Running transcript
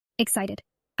Excited.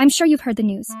 I'm sure you've heard the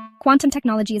news. Quantum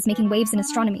technology is making waves in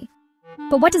astronomy.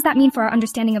 But what does that mean for our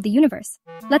understanding of the universe?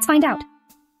 Let's find out.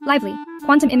 Lively,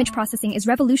 quantum image processing is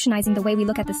revolutionizing the way we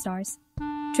look at the stars.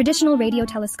 Traditional radio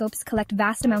telescopes collect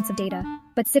vast amounts of data,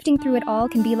 but sifting through it all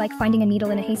can be like finding a needle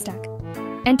in a haystack.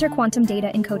 Enter quantum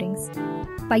data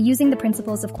encodings. By using the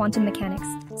principles of quantum mechanics,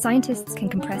 scientists can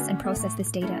compress and process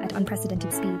this data at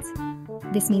unprecedented speeds.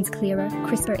 This means clearer,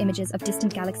 crisper images of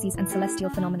distant galaxies and celestial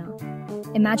phenomena.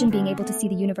 Imagine being able to see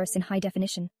the universe in high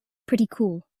definition. Pretty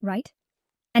cool, right?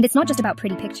 And it's not just about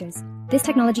pretty pictures. This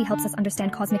technology helps us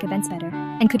understand cosmic events better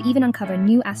and could even uncover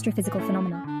new astrophysical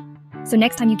phenomena. So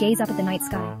next time you gaze up at the night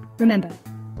sky, remember,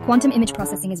 quantum image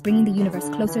processing is bringing the universe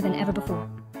closer than ever before.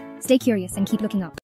 Stay curious and keep looking up.